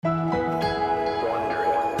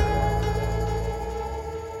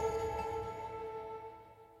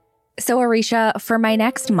So, Arisha, for my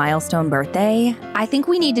next milestone birthday, I think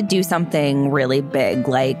we need to do something really big,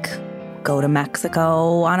 like go to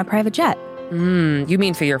Mexico on a private jet. You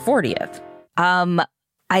mean for your 40th?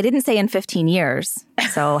 I didn't say in 15 years,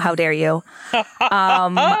 so how dare you?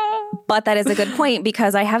 But that is a good point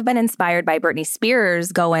because I have been inspired by Britney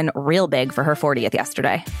Spears going real big for her 40th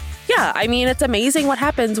yesterday. Yeah, I mean, it's amazing what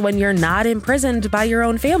happens when you're not imprisoned by your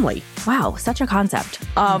own family. Wow, such a concept.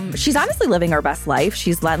 She's honestly living her best life.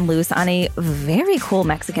 She's letting loose on a very cool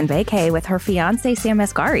Mexican vacay with her fiancé, Sam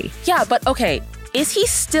Asghari. Yeah, but okay, is he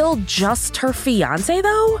still just her fiancé,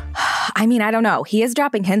 though? I mean, I don't know. He is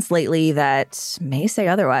dropping hints lately that may say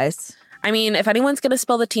otherwise. I mean, if anyone's going to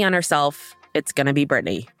spill the tea on herself, it's going to be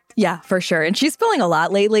Britney. Yeah, for sure. And she's spilling a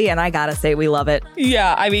lot lately, and I gotta say, we love it.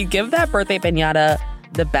 Yeah, I mean, give that birthday piñata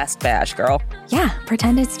the best bash, girl. Yeah,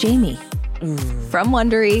 pretend it's Jamie. From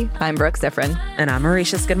Wondery, I'm Brooke Siffrin. And I'm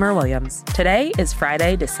Arisha Skidmore-Williams. Today is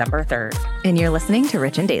Friday, December 3rd. And you're listening to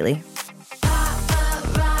Rich and Daily.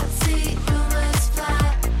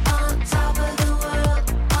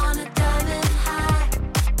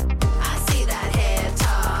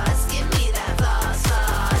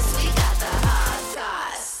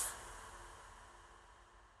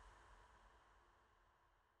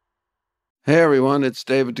 Hey everyone, it's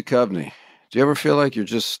David Duchovny. Do you ever feel like you're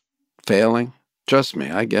just failing? Trust me,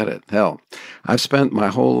 I get it. Hell, I've spent my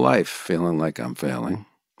whole life feeling like I'm failing.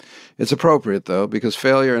 It's appropriate, though, because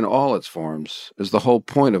failure in all its forms is the whole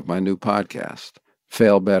point of my new podcast,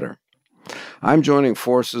 Fail Better. I'm joining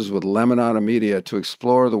forces with Lemonada Media to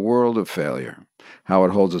explore the world of failure, how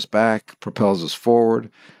it holds us back, propels us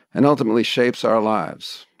forward, and ultimately shapes our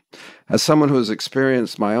lives. As someone who has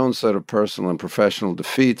experienced my own set of personal and professional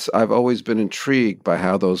defeats, I've always been intrigued by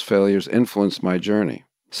how those failures influenced my journey,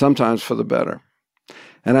 sometimes for the better.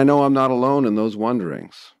 And I know I'm not alone in those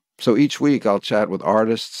wonderings. So each week I'll chat with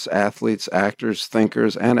artists, athletes, actors,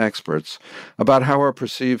 thinkers, and experts about how our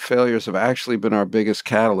perceived failures have actually been our biggest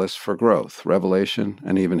catalyst for growth, revelation,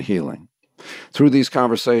 and even healing. Through these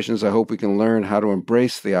conversations, I hope we can learn how to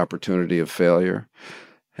embrace the opportunity of failure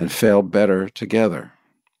and fail better together.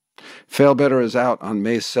 Fail Better is out on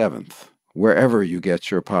May 7th, wherever you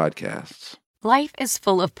get your podcasts. Life is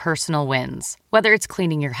full of personal wins, whether it's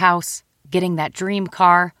cleaning your house, getting that dream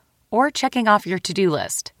car, or checking off your to-do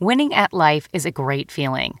list. Winning at life is a great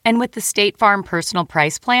feeling. And with the State Farm Personal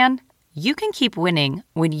Price Plan, you can keep winning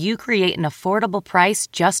when you create an affordable price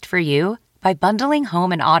just for you by bundling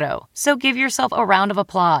home and auto. So give yourself a round of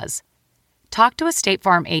applause. Talk to a State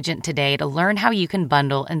Farm agent today to learn how you can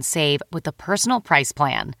bundle and save with the Personal Price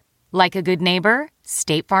Plan. Like a good neighbor,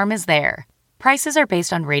 State Farm is there. Prices are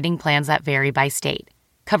based on rating plans that vary by state.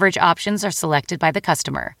 Coverage options are selected by the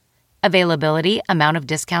customer. Availability, amount of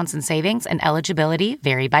discounts and savings, and eligibility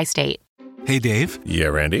vary by state. Hey, Dave. Yeah,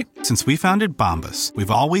 Randy? Since we founded Bombas, we've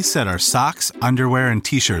always said our socks, underwear, and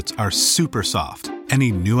T-shirts are super soft.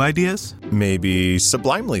 Any new ideas? Maybe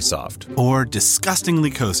sublimely soft. Or disgustingly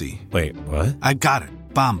cozy. Wait, what? I got it.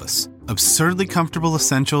 Bombas. Absurdly comfortable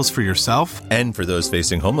essentials for yourself and for those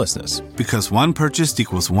facing homelessness. Because one purchased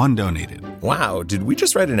equals one donated. Wow, did we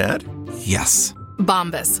just write an ad? Yes.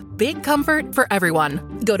 Bombas. Big comfort for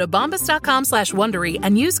everyone. Go to bombas.com/Wondery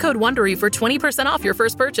and use code Wondery for 20% off your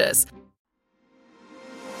first purchase.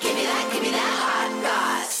 Give me that hot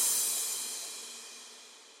goss.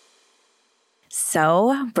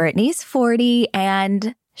 So, Britney's 40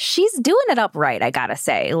 and she's doing it up right, I gotta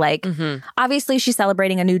say. Obviously, she's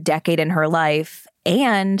celebrating a new decade in her life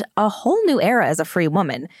and a whole new era as a free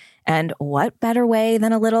woman. And what better way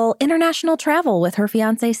than a little international travel with her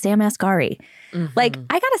fiancé, Sam Asghari? I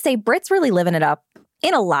gotta say, Brit's really living it up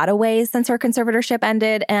in a lot of ways since her conservatorship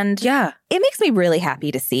ended. And yeah, it makes me really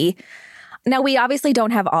happy to see. Now, we obviously don't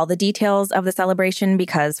have all the details of the celebration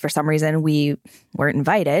because for some reason we weren't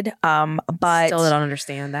invited. But still don't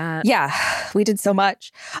understand that. Yeah, we did so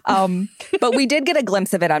much. But we did get a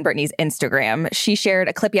glimpse of it on Britney's Instagram. She shared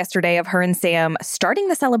a clip yesterday of her and Sam starting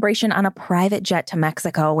the celebration on a private jet to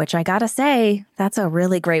Mexico, which I gotta say, that's a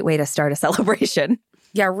really great way to start a celebration.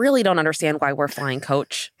 Yeah, I really don't understand why we're flying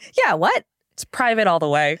coach. Yeah, what? It's private all the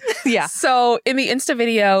way. Yeah. So in the Insta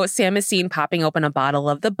video, Sam is seen popping open a bottle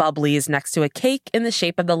of the bubblies next to a cake in the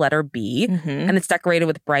shape of the letter B. And it's decorated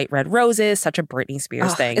with bright red roses, such a Britney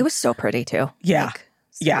Spears thing. It was so pretty too. Yeah.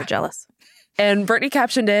 Super jealous. And Britney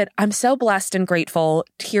captioned it, "I'm so blessed and grateful.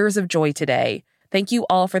 Tears of joy today. Thank you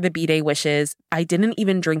all for the B-Day wishes. I didn't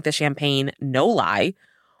even drink the champagne, no lie."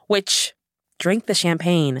 Which, drink the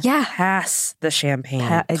champagne. Yeah. Pass the champagne.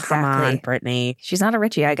 Exactly. Come on, Britney. She's not a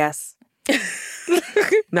Richie, I guess.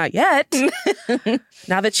 Not yet.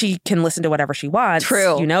 Now that she can listen to whatever she wants,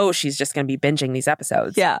 True. you know she's just going to be binging these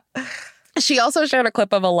episodes. Yeah. She also shared a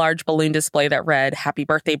clip of a large balloon display that read, "Happy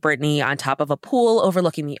Birthday, Brittany," on top of a pool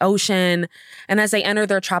overlooking the ocean. And as they entered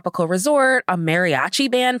their tropical resort, a mariachi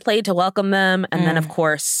band played to welcome them. And then, of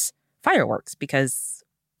course, fireworks, because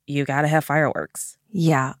you got to have fireworks.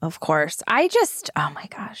 Yeah, of course. Oh my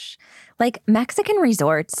gosh. Like, Mexican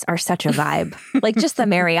resorts are such a vibe. Like, just the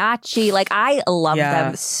mariachi. Like, I love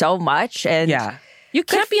them so much. And you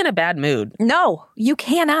can't be in a bad mood. No, you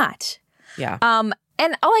cannot. Yeah.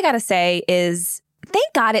 And all I got to say is,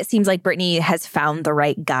 thank God it seems like Brittany has found the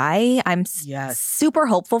right guy. I'm super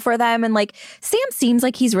hopeful for them. And like, Sam seems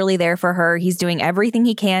like he's really there for her. He's doing everything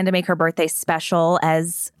he can to make her birthday special,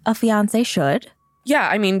 as a fiance should. Yeah,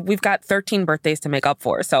 I mean, we've got 13 birthdays to make up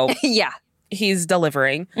for, so yeah, he's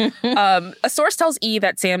delivering. A source tells E!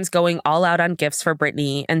 that Sam's going all out on gifts for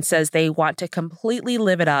Brittany and says they want to completely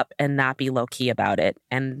live it up and not be low-key about it.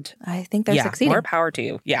 And I think they're succeeding. More power to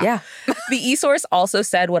you. Yeah. The E! source also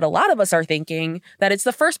said what a lot of us are thinking, that it's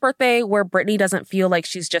the first birthday where Brittany doesn't feel like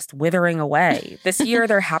she's just withering away. This year,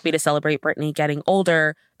 they're happy to celebrate Brittany getting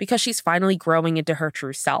older because she's finally growing into her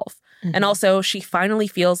true self. And also, she finally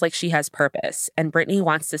feels like she has purpose, and Brittany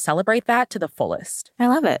wants to celebrate that to the fullest. I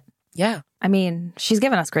love it. Yeah. I mean, she's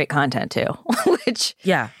given us great content too, which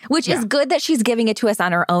is good that she's giving it to us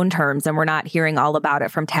on her own terms and we're not hearing all about it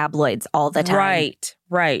from tabloids all the time.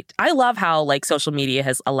 Right. I love how like social media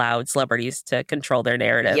has allowed celebrities to control their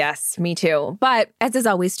narrative. Yes, me too. But as is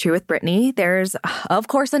always true with Brittany, there's, of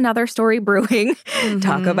course, another story brewing.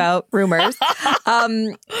 Talk about rumors.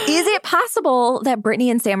 Is it possible that Brittany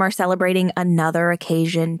and Sam are celebrating another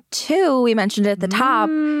occasion too? We mentioned it at the top.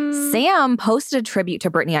 Sam posted a tribute to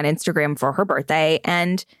Brittany on Instagram for her birthday,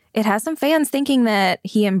 and it has some fans thinking that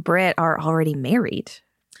he and Britt are already married.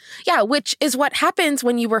 Yeah, which is what happens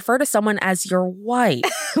when you refer to someone as your wife.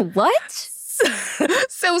 What?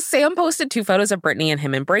 So Sam posted 2 photos of Brittany and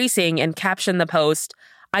him embracing and captioned the post,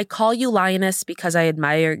 "I call you lioness because I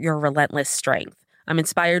admire your relentless strength. I'm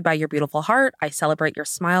inspired by your beautiful heart. I celebrate your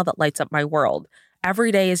smile that lights up my world.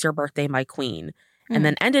 Every day is your birthday, my queen." And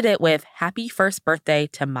then ended it with, "Happy first birthday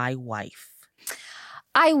to my wife."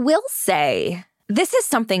 I will say, this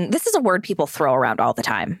is a word people throw around all the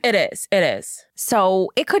time. It is.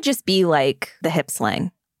 So it could just be like the hip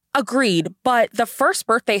slang. Agreed. But the first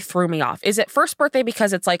birthday threw me off. Is it first birthday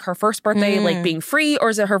because it's like her first birthday, like being free, or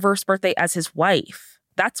is it her first birthday as his wife?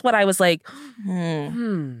 That's what I was like,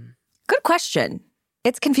 Good question.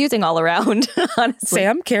 It's confusing all around, honestly.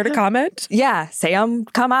 Sam, care to comment? Yeah, Sam,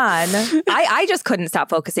 come on. I just couldn't stop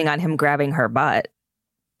focusing on him grabbing her butt.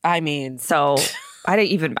 I mean, so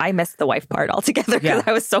I missed the wife part altogether because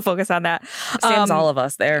I was so focused on that. Sam's all of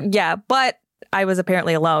us there. Yeah, but I was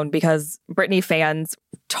apparently alone because Brittany fans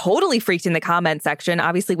totally freaked in the comment section.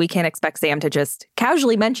 Obviously, we can't expect Sam to just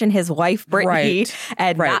casually mention his wife, Brittany,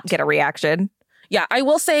 and not get a reaction. Yeah, I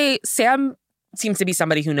will say Sam seems to be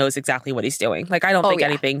somebody who knows exactly what he's doing. Like, I don't think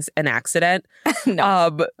anything's an accident.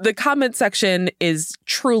 No. The comment section is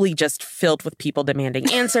truly just filled with people demanding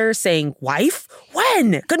answers, saying, "Wife?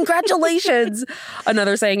 When? Congratulations."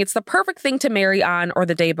 Another saying, "It's the perfect thing to marry on or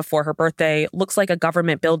the day before her birthday. Looks like a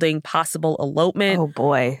government building, possible elopement." Oh,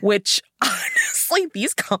 boy. Which, honestly,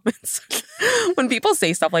 these comments, when people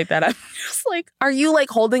say stuff like that, I'm just like, are you like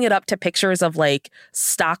holding it up to pictures of like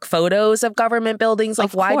stock photos of government buildings?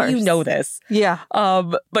 Like, why do you know this? Yeah.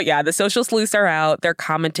 But yeah, the social sleuths are out. They're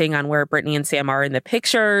commenting on where Brittany and Sam are in the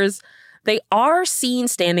pictures. They are seen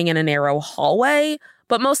standing in a narrow hallway,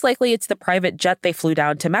 but most likely it's the private jet they flew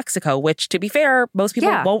down to Mexico, which, to be fair, most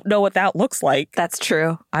people won't know what that looks like. That's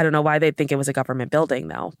true. I don't know why they'd think it was a government building,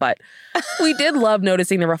 though. But we did love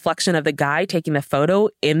noticing the reflection of the guy taking the photo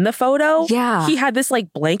in the photo. Yeah. He had this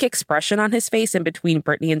like blank expression on his face in between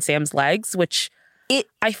Brittany and Sam's legs, which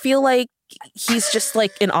I feel like he's just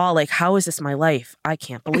like in awe, like, how is this my life? I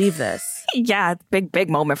can't believe this. Yeah, big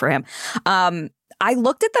moment for him. I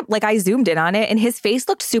looked at I zoomed in on it and his face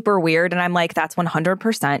looked super weird. And I'm like, that's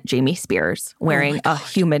 100% Jamie Spears wearing a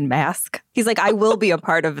human mask. He's like, I will be a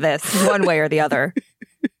part of this one way or the other.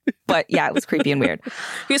 But yeah, it was creepy and weird.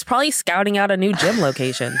 He was probably scouting out a new gym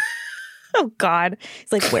location. Oh, God.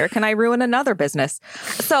 He's like, where can I ruin another business?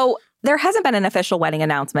 So there hasn't been an official wedding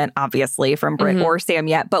announcement, obviously, from Britt or Sam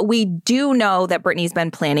yet. But we do know that Brittany's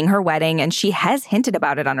been planning her wedding and she has hinted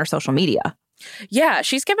about it on her social media. Yeah,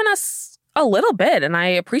 she's given us a little bit, and I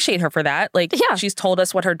appreciate her for that. Like, she's told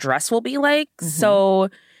us what her dress will be like. So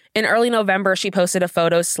in early November, she posted a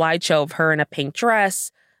photo slideshow of her in a pink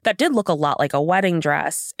dress. that did look a lot like a wedding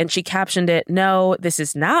dress. And she captioned it, "No, this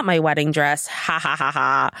is not my wedding dress. Ha ha ha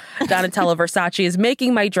ha. Donatella Versace is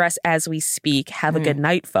making my dress as we speak. Have a good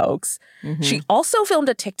night, folks." She also filmed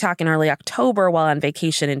a TikTok in early October while on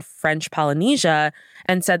vacation in French Polynesia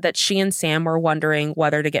and said that she and Sam were wondering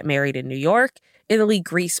whether to get married in New York, Italy,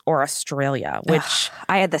 Greece, or Australia, which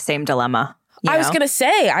I had the same dilemma. I was going to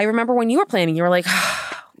say, I remember when you were planning, you were like,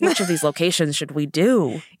 which of these locations should we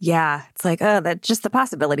do? Yeah, it's like, that just the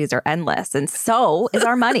possibilities are endless. And so is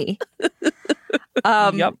our money.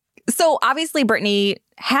 Yep. So obviously Britney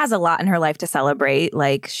has a lot in her life to celebrate.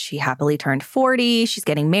 Like, she happily turned 40. She's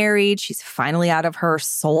getting married. She's finally out of her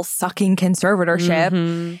soul-sucking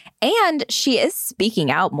conservatorship. And she is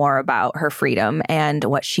speaking out more about her freedom and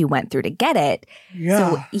what she went through to get it.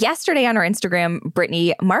 So yesterday on her Instagram,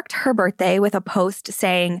 Britney marked her birthday with a post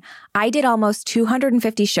saying, "I did almost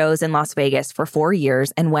 250 shows in Las Vegas for 4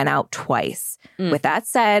 years and went out twice. With that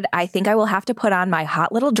said, I think I will have to put on my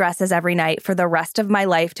hot little dresses every night for the rest of my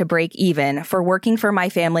life to break even for working for my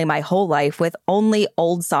family my whole life with only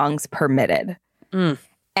old songs permitted."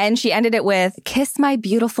 And she ended it with, "Kiss my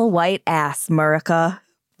beautiful white ass, Murica."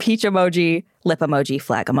 Peach emoji, lip emoji,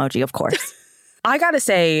 flag emoji, of course. I gotta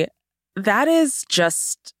say, that is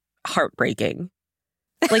just heartbreaking.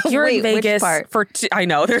 Like, you're Wait, in Vegas which part? for, I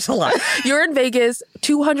know, there's a lot. You're in Vegas,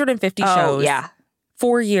 250 shows. Yeah.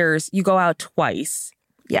 4 years, you go out twice.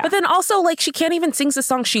 Yeah. But then also, like, she can't even sing the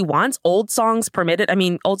song she wants. Old songs permitted. I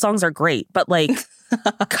mean, old songs are great, but like,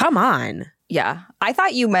 come on. Yeah. I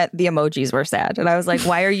thought you meant the emojis were sad. And I was like,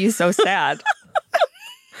 why are you so sad?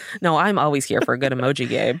 No, I'm always here for a good emoji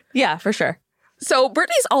game. Yeah, for sure. So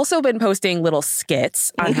Britney's also been posting little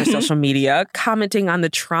skits on her social media, commenting on the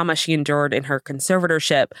trauma she endured in her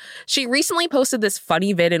conservatorship. She recently posted this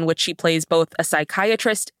funny vid in which she plays both a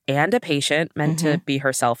psychiatrist and a patient, meant to be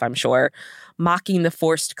herself, I'm sure, mocking the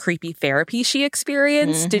forced creepy therapy she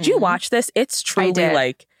experienced. Did you watch this? It's truly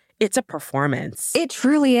like, it's a performance. It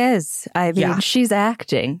truly is. I mean, she's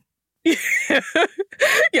acting.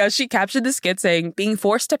 Yeah, she captioned the skit saying, "Being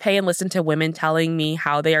forced to pay and listen to women telling me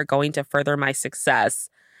how they are going to further my success,"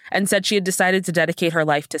 and said she had decided to dedicate her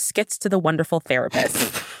life to skits to the wonderful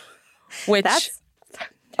therapist. Which,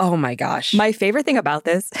 oh my gosh. My favorite thing about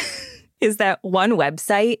this is that one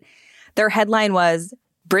website, their headline was,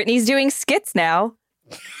 "Britney's doing skits now."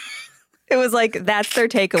 It was like, that's their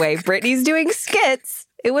takeaway. Britney's doing skits.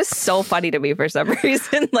 It was so funny to me for some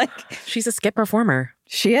reason. Like, she's a skit performer.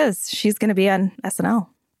 She is. She's going to be on SNL.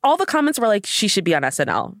 All the comments were like, she should be on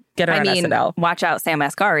SNL. Get her on SNL. Watch out, Sam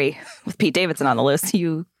Asghari with Pete Davidson on the list.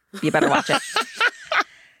 You better watch it.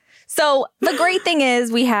 So the great thing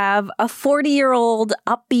is we have a 40-year-old,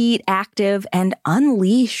 upbeat, active, and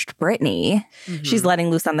unleashed Britney. She's letting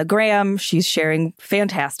loose on the gram. She's sharing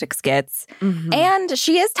fantastic skits. And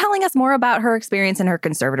she is telling us more about her experience in her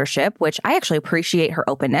conservatorship, which I actually appreciate her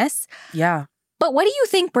openness. Yeah. But what do you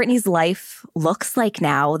think Britney's life looks like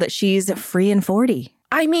now that she's free and 40?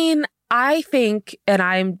 I mean, I think,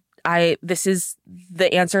 and this is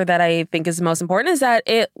the answer that I think is the most important, is that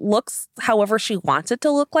it looks however she wants it to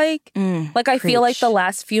look like. Like, I feel like the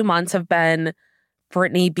last few months have been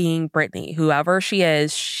Britney being Britney. Whoever she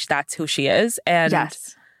is, that's who she is. And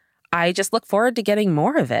I just look forward to getting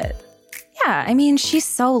more of it. Yeah, I mean, she's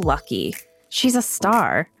so lucky. She's a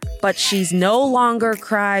star. But she's no longer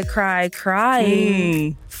crying.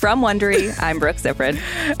 From Wondery, I'm Brooke Sifford.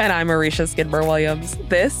 And I'm Marisha Skidmore-Williams.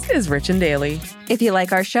 This is Rich and Daily. If you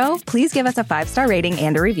like our show, please give us a 5-star rating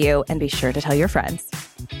and a review, and be sure to tell your friends.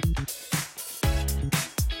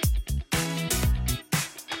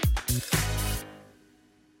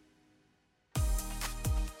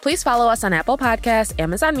 Please follow us on Apple Podcasts,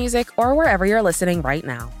 Amazon Music, or wherever you're listening right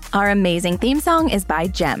now. Our amazing theme song is by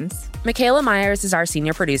Gems. Michaela Myers is our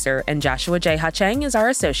senior producer, and Joshua J. Hacheng is our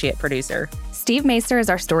associate producer. Steve Maester is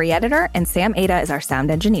our story editor, and Sam Ada is our sound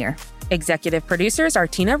engineer. Executive producers are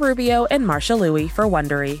Tina Rubio and Marsha Louie for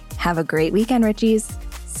Wondery. Have a great weekend, Richies.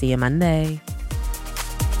 See you Monday.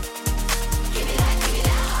 Give me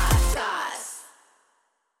that hot sauce.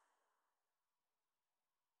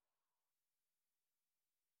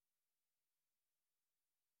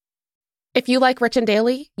 If you like Rich and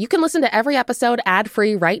Daily, you can listen to every episode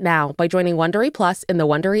ad-free right now by joining Wondery Plus in the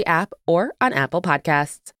Wondery app or on Apple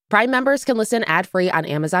Podcasts. Prime members can listen ad-free on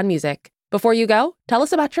Amazon Music. Before you go, tell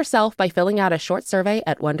us about yourself by filling out a short survey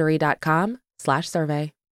at Wondery.com/survey.